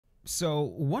So,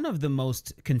 one of the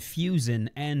most confusing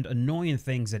and annoying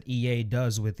things that EA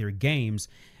does with their games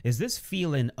is this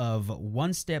feeling of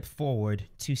one step forward,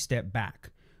 two step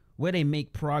back, where they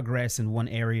make progress in one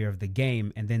area of the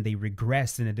game and then they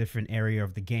regress in a different area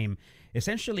of the game,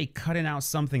 essentially cutting out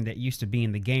something that used to be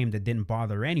in the game that didn't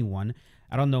bother anyone.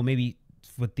 I don't know, maybe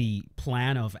with the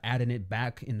plan of adding it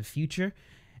back in the future.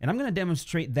 And I'm going to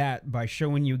demonstrate that by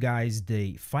showing you guys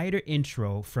the fighter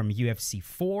intro from UFC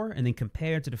 4 and then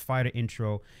compare it to the fighter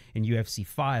intro in UFC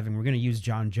 5. And we're going to use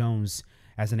Jon Jones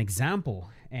as an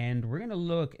example. And we're going to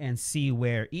look and see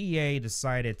where EA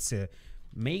decided to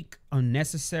make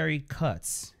unnecessary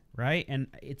cuts, right? And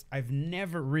I've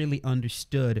never really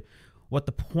understood what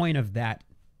the point of that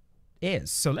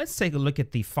is. So let's take a look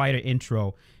at the fighter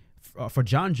intro for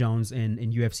Jon Jones in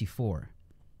UFC 4.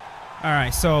 All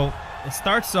right, so it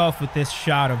starts off with this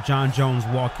shot of Jon Jones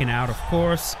walking out, of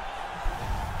course.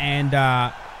 And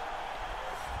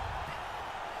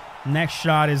next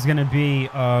shot is going to be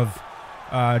of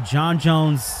Jon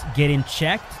Jones getting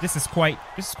checked. This is quite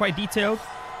detailed.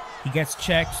 He gets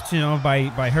checked,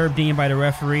 by Herb Dean, by the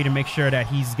referee, to make sure that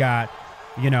he's got,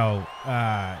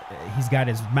 he's got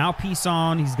his mouthpiece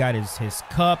on, he's got his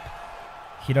cup.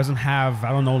 He doesn't have,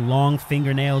 I don't know, long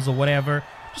fingernails or whatever.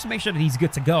 Just make sure that he's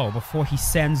good to go before he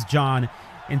sends Jon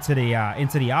into the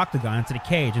octagon, into the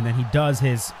cage. And then he does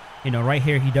his, right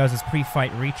here, he does his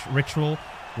pre-fight ritual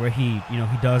where he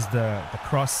does the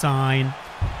cross sign.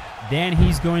 Then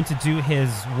he's going to do his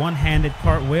one-handed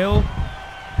cartwheel,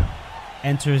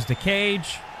 enters the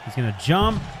cage. He's going to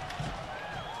jump.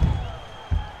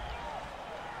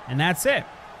 And that's it,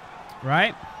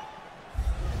 right?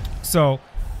 So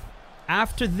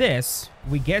after this,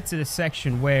 we get to the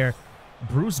section where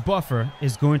Bruce Buffer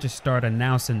is going to start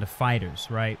announcing the fighters,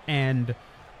 right? And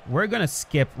we're going to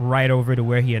skip right over to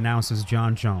where he announces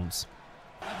Jon Jones.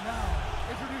 And now,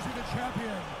 introducing the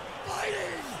champion,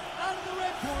 fighting out of the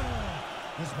red corner.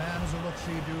 This man is a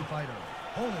look-see-do fighter,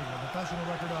 holding a professional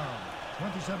record of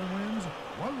 27 wins,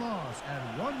 1 loss,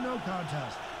 and 1 no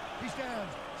contest. He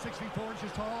stands 6 feet 4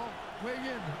 inches tall, weighing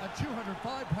in at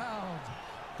 205 pounds.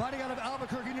 Fighting out of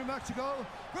Albuquerque, New Mexico,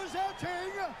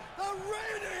 presenting the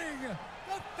reigning,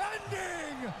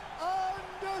 defending,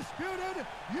 undisputed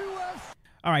UFC.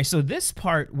 All right, so this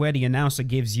part where the announcer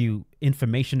gives you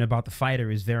information about the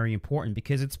fighter is very important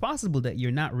because it's possible that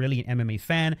you're not really an MMA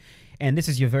fan and this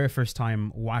is your very first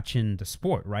time watching the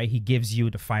sport, right? He gives you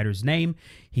the fighter's name,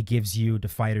 he gives you the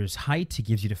fighter's height, he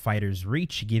gives you the fighter's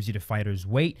reach, he gives you the fighter's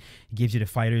weight, he gives you the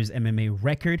fighter's MMA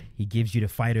record, he gives you the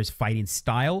fighter's fighting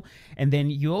style, and then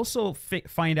you also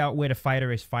find out where the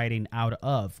fighter is fighting out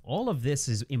of. All of this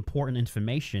is important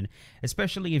information,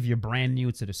 especially if you're brand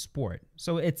new to the sport.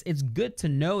 So it's good to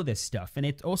know this stuff, and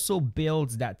it also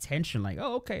builds that tension, like,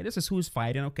 oh, okay, this is who's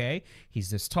fighting, okay, he's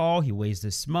this tall, he weighs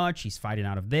this much, he's fighting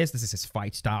out of this is his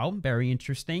fight style, very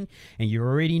interesting, and you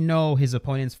already know his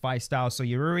opponent's fight style, so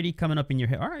you're already coming up in your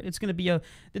head, all right, it's gonna be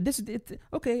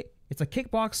okay, it's a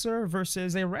kickboxer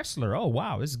versus a wrestler, oh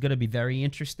wow, this is gonna be very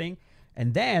interesting.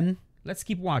 And then let's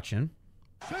keep watching.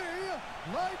 The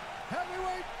light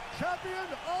heavyweight champion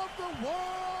of the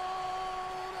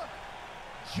world,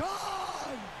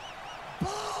 Jon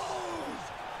Bones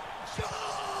Jones.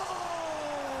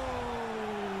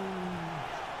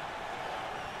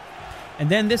 And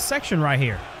then this section right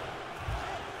here.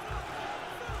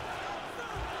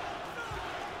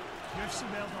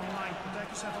 UFC belt online.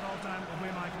 Protect yourself at all time.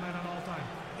 Obey my command at all time.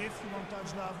 If you want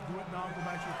touch love, do it now. Go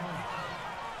back to your opponent.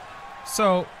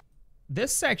 So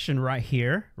this section right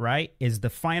here, right, is the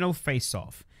final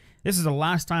face-off. This is the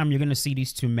last time you're going to see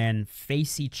these two men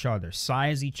face each other,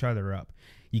 size each other up.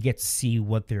 You get to see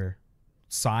what their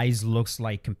size looks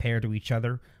like compared to each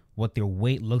other, what their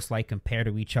weight looks like compared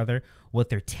to each other, what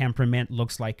their temperament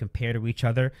looks like compared to each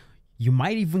other. You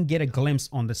might even get a glimpse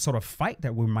on the sort of fight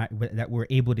that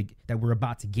we're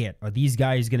about to get. Are these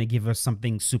guys going to give us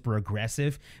something super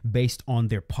aggressive based on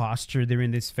their posture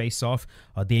during this face-off?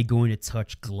 Are they going to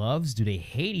touch gloves? Do they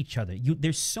hate each other?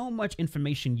 There's so much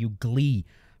information you glean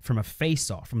from a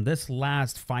face-off, from this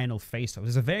last final face-off.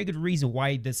 There's a very good reason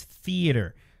why this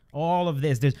theater, all of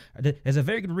this, there's a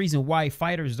very good reason why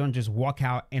fighters don't just walk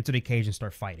out into the cage and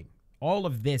start fighting. All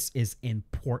of this is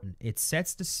important. It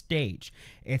sets the stage.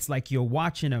 It's like you're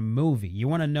watching a movie. You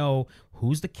want to know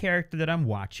who's the character that I'm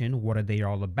watching? What are they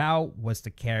all about? What's the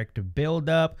character build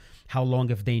up? How long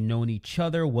have they known each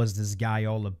other? What's this guy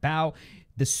all about?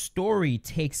 The story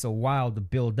takes a while to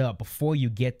build up before you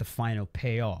get the final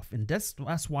payoff. And that's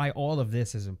why all of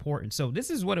this is important. So this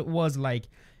is what it was like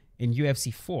in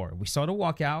UFC 4. We saw the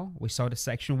walkout. We saw the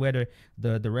section where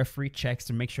the referee checks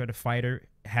to make sure the fighter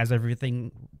has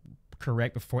everything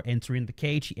correct before entering the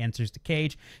cage. He enters the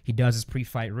cage. He does his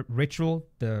pre-fight ritual.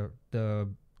 The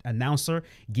announcer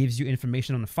gives you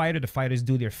information on the fighter. The fighters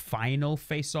do their final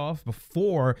face-off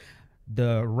before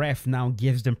the ref now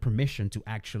gives them permission to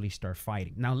actually start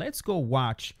fighting. Now let's go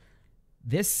watch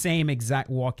this same exact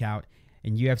walkout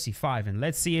in UFC 5, and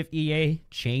let's see if EA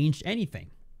changed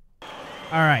anything.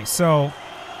 All right, so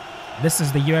this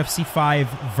is the UFC 5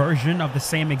 version of the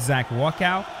same exact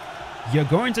walkout. You're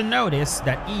going to notice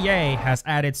that EA has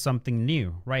added something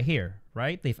new right here,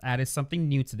 right? They've added something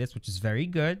new to this, which is very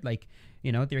good. Like,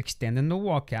 you know, they're extending the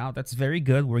walkout. That's very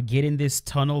good. We're getting this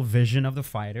tunnel vision of the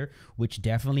fighter, which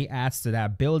definitely adds to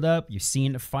that buildup. You're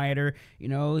seeing the fighter, you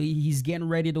know, he's getting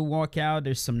ready to walk out.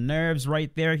 There's some nerves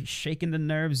right there. He's shaking the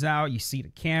nerves out. You see the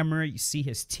camera. You see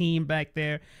his team back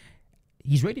there.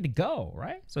 He's ready to go,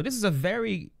 right? So this is a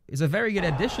very good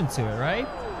addition to it, right?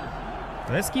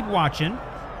 So let's keep watching.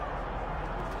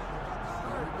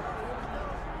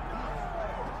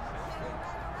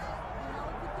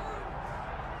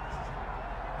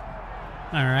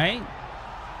 All right.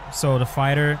 So the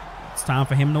fighter, it's time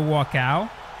for him to walk out.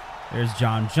 There's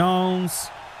Jon Jones.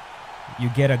 You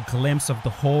get a glimpse of the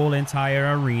whole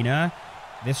entire arena.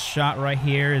 This shot right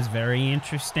here is very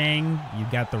interesting. You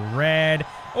got the red.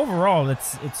 Overall,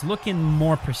 it's looking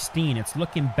more pristine. It's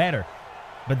looking better.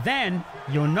 But then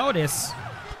you'll notice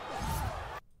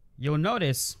in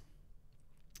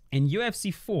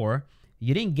UFC 4,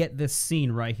 you didn't get this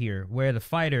scene right here where the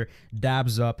fighter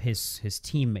dabs up his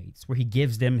teammates, where he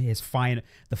gives them the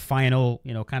final,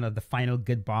 you know, kind of the final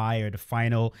goodbye or the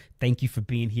final thank you for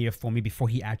being here for me before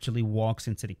he actually walks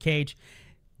into the cage.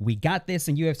 We got this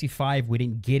in UFC 5. We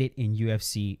didn't get it in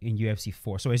UFC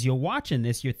 4. So as you're watching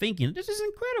this, you're thinking, this is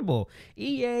incredible.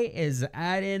 EA is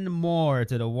adding more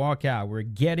to the walkout. We're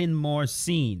getting more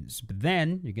scenes. But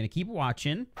then you're going to keep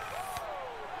watching.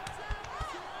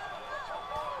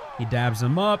 He dabs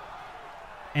him up.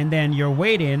 And then you're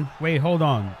waiting. Wait, hold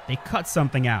on. They cut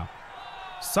something out.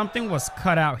 Something was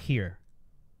cut out here.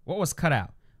 What was cut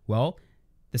out? Well,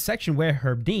 the section where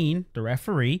Herb Dean, the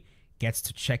referee, gets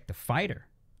to check the fighter.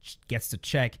 Gets to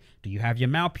check, do you have your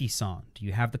mouthpiece on? Do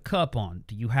you have the cup on?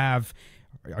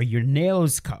 Are your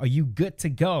nails cut? Are you good to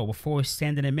go before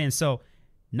sending them in? So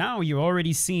now you're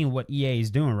already seeing what EA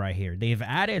is doing right here. They've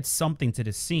added something to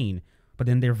the scene, but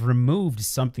then they've removed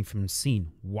something from the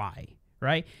scene. Why?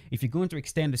 Right? If you're going to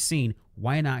extend the scene,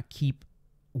 why not keep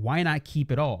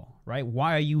it all? Right?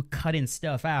 Why are you cutting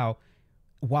stuff out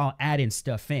while adding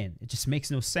stuff in? It just makes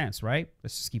no sense, right?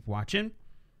 Let's just keep watching.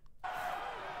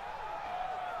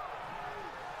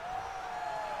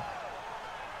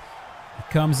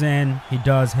 Comes in, he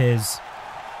does his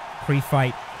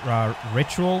pre-fight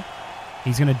ritual.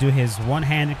 He's gonna do his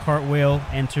one-handed cartwheel,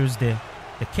 enters the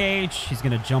cage. He's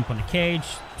gonna jump on the cage,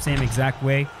 same exact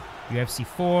way, UFC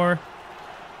 4,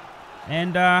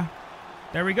 and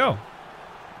there we go.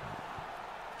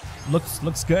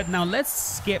 Looks good. Now let's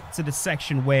skip to the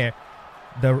section where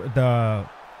the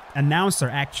announcer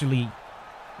actually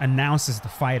announces the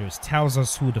fighters, tells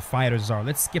us who the fighters are.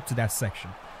 Let's skip to that section.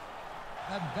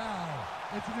 And now,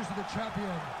 introducing the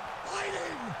champion,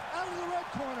 fighting out of the red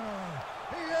corner.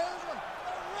 He is the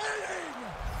reigning,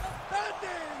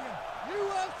 defending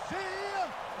UFC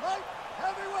light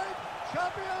heavyweight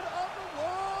champion of the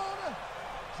world,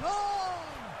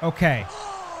 Jon. Okay.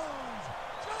 Jones.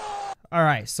 All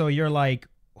right. So you're like,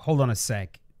 hold on a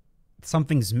sec.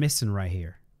 Something's missing right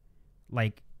here.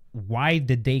 Like, why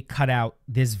did they cut out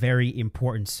this very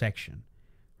important section?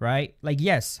 Right? Like,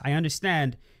 yes, I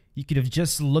understand. You could have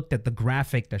just looked at the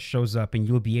graphic that shows up and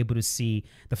you'll be able to see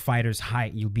the fighter's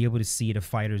height. You'll be able to see the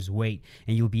fighter's weight.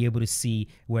 And you'll be able to see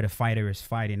where the fighter is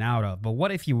fighting out of. But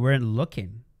what if you weren't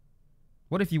looking?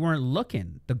 What if you weren't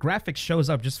looking? The graphic shows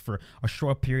up just for a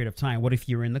short period of time. What if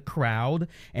you're in the crowd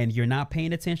and you're not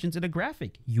paying attention to the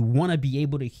graphic? You want to be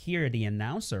able to hear the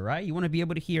announcer, right? You want to be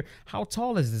able to hear, how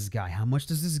tall is this guy? How much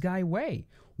does this guy weigh?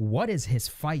 What is his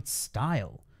fight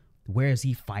style? Where is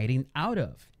he fighting out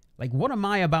of? Like, what am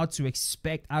I about to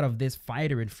expect out of this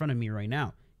fighter in front of me right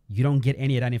now? You don't get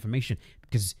any of that information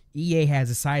because EA has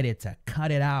decided to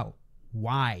cut it out.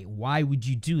 Why? Why would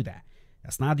you do that?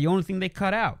 That's not the only thing they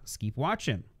cut out. Let's keep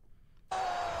watching.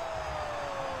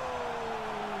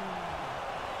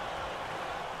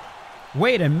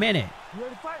 Wait a minute.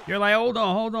 You're like, hold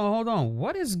on.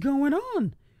 What is going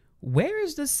on? Where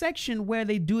is the section where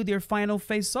they do their final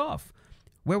face-off?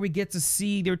 Where we get to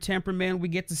see their temperament, we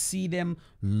get to see them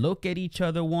look at each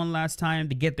other one last time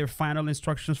to get their final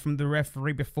instructions from the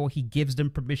referee before he gives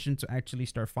them permission to actually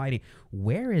start fighting.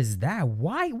 Where is that?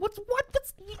 Why? What's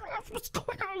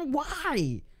going on?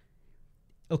 Why?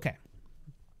 Okay,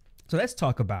 so let's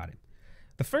talk about it.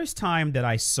 the first time that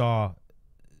I saw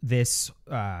this,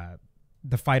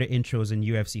 the fighter intros in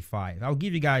UFC 5, I'll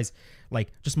give you guys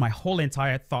like just my whole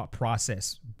entire thought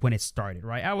process when it started,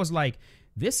 right? I was like,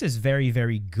 this is very,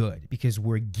 very good because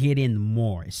we're getting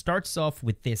more. It starts off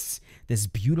with this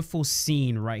beautiful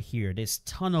scene right here, this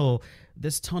tunnel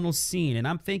scene. And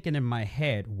I'm thinking in my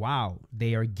head, wow,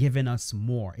 they are giving us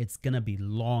more. It's going to be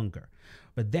longer.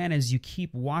 But then as you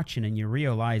keep watching and you're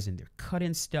realizing they're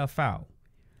cutting stuff out,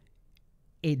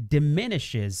 it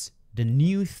diminishes the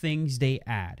new things they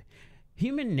add.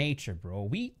 Human nature, bro.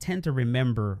 We tend to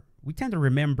remember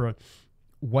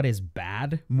what is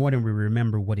bad more than we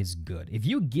remember what is good. If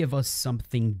you give us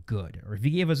something good, or if you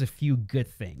give us a few good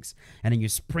things, and then you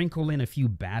sprinkle in a few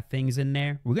bad things in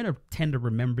there, we're going to tend to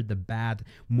remember the bad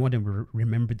more than we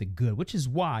remember the good, which is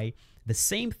why the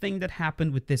same thing that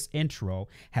happened with this intro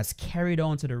has carried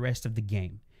on to the rest of the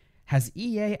game. Has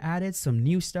EA added some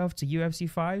new stuff to UFC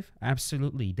 5?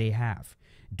 Absolutely, they have.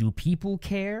 Do people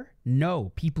care?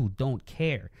 No, people don't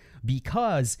care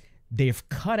because they've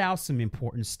cut out some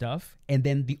important stuff, and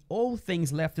then the old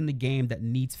things left in the game that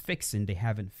needs fixing, they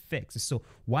haven't fixed. So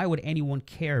why would anyone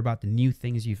care about the new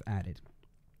things you've added?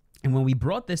 And when we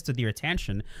brought this to their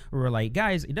attention, we were like,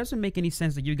 guys, it doesn't make any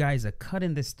sense that you guys are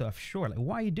cutting this stuff short. Like,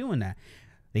 why are you doing that?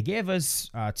 They gave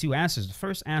us two answers. The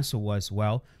first answer was,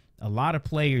 well, a lot of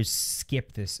players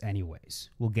skip this anyways.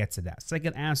 We'll get to that.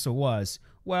 Second answer was,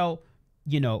 well,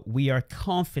 you know, we are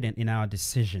confident in our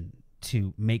decision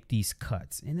to make these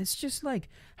cuts. And it's just like,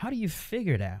 how do you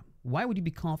figure that? Why would you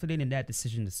be confident in that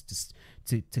decision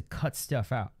to cut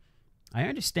stuff out? I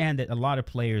understand that a lot of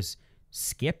players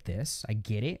skip this. I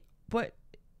get it. But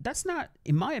that's not,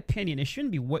 in my opinion, it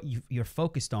shouldn't be what you're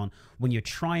focused on when you're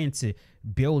trying to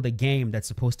build a game that's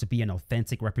supposed to be an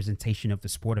authentic representation of the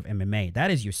sport of MMA.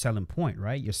 That is your selling point,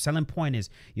 right? Your selling point is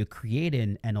you're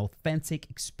creating an authentic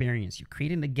experience. You're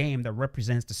creating a game that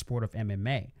represents the sport of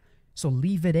MMA. So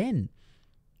leave it in.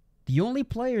 The only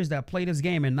players that play this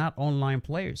game are not online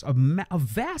players. A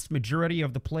vast majority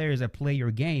of the players that play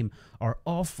your game are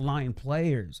offline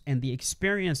players. And the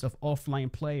experience of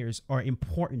offline players are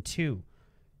important too.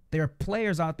 There are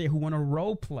players out there who want to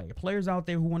role play, players out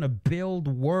there who want to build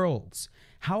worlds.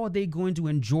 How are they going to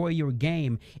enjoy your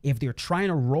game if they're trying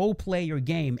to role play your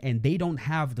game and they don't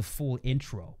have the full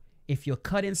intro? If you're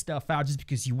cutting stuff out just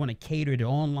because you want to cater to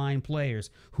online players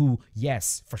who,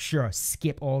 yes, for sure,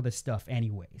 skip all this stuff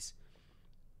anyways.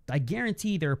 I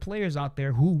guarantee there are players out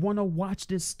there who want to watch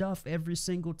this stuff every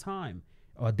single time.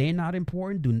 Are they not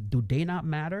important? Do they not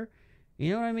matter?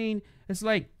 You know what I mean? It's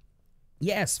like,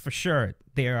 yes, for sure,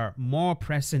 there are more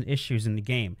pressing issues in the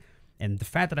game. And the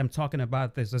fact that I'm talking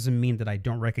about this doesn't mean that I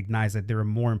don't recognize that there are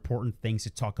more important things to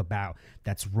talk about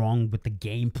that's wrong with the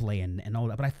gameplay and all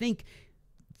that. But I think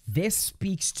this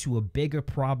speaks to a bigger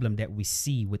problem that we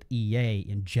see with EA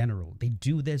in general. They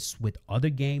do this with other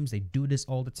games. They do this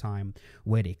all the time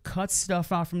where they cut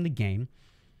stuff out from the game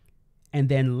and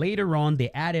then later on they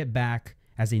add it back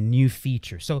as a new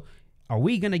feature. So are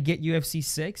we going to get UFC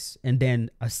 6 and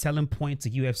then a selling point to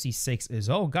UFC 6 is,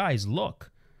 oh, guys,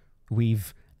 look,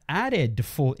 we've added the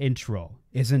full intro.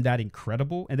 Isn't that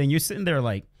incredible? And then you're sitting there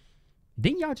like,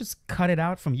 didn't y'all just cut it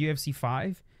out from UFC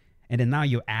 5? And then now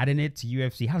you're adding it to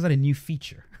UFC. How's that a new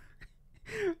feature?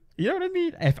 You know what I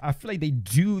mean? I feel like they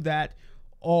do that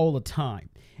all the time.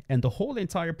 And the whole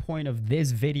entire point of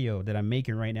this video that I'm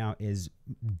making right now is,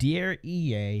 dear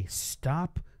EA,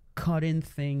 stop cutting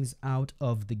things out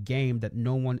of the game that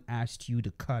no one asked you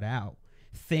to cut out.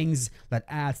 Things that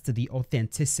adds to the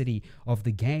authenticity of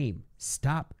the game.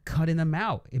 Stop cutting them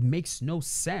out. It makes no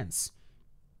sense.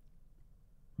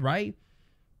 Right?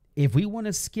 If we want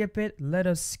to skip it, let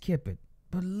us skip it.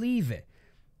 But leave it.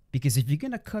 Because if you're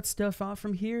going to cut stuff out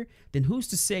from here, then who's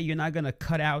to say you're not going to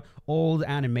cut out old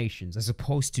animations as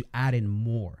opposed to adding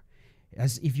more?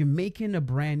 As if you're making a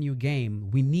brand new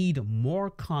game, we need more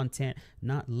content,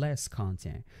 not less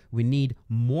content. We need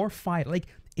more fight. Like,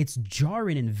 it's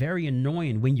jarring and very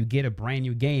annoying when you get a brand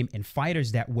new game and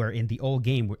fighters that were in the old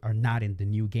game are not in the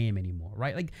new game anymore,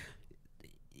 right? Like,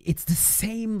 it's the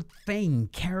same thing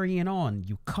carrying on.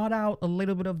 You cut out a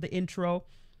little bit of the intro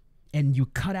and you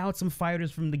cut out some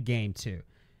fighters from the game too.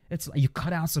 It's like you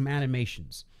cut out some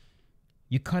animations.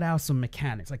 You cut out some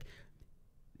mechanics. Like,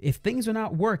 if things are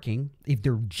not working, if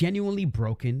they're genuinely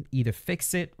broken, either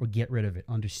fix it or get rid of it.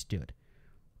 Understood.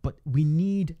 But we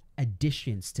need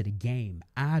additions to the game.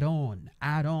 Add on.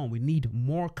 We need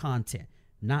more content,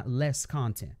 not less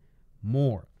content.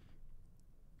 More.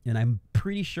 And I'm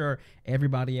pretty sure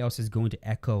everybody else is going to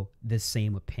echo the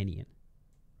same opinion,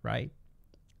 right?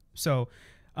 So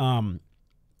I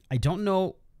don't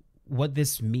know what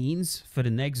this means for the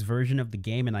next version of the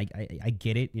game, and I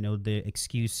get it. You know, the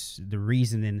excuse, the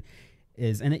reasoning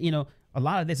is, and you know, a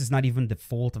lot of this is not even the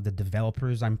fault of the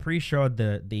developers. I'm pretty sure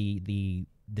the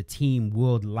team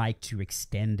would like to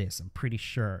extend this. I'm pretty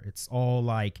sure it's all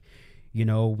like, you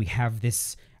know, we have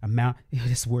this amount.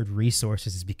 This word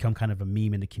resources has become kind of a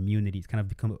meme in the community. It's kind of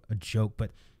become a joke,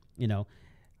 but you know,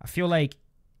 I feel like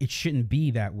it shouldn't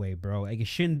be that way, bro. Like it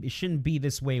shouldn't be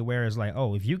this way. Where it's like,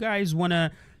 oh, if you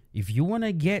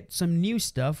wanna get some new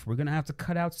stuff, we're gonna have to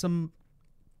cut out some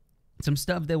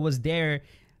stuff that was there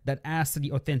that adds to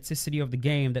the authenticity of the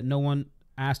game that no one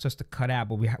asked us to cut out,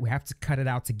 but we have to cut it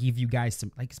out to give you guys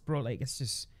some, like, bro, like, it's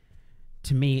just,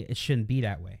 to me, it shouldn't be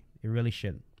that way. It really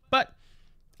shouldn't. But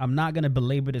I'm not going to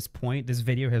belabor this point. This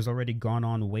video has already gone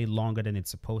on way longer than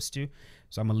it's supposed to,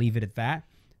 so I'm going to leave it at that.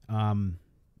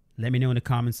 Let me know in the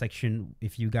comment section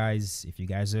if you guys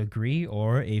agree,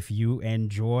 or if you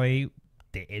enjoy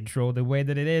the intro the way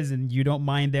that it is and you don't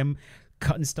mind them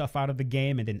cutting stuff out of the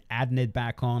game and then adding it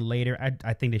back on later.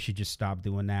 I think they should just stop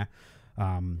doing that.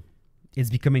 It's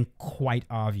becoming quite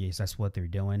obvious that's what they're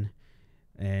doing,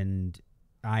 and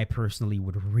I personally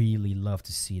would really love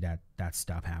to see that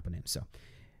stop happening. So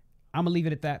I'm gonna leave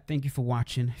it at that. Thank you for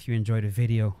watching. If you enjoyed the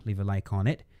video, leave a like on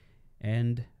it,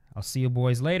 and I'll see you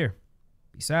boys later.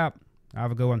 Peace out.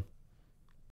 Have a good one.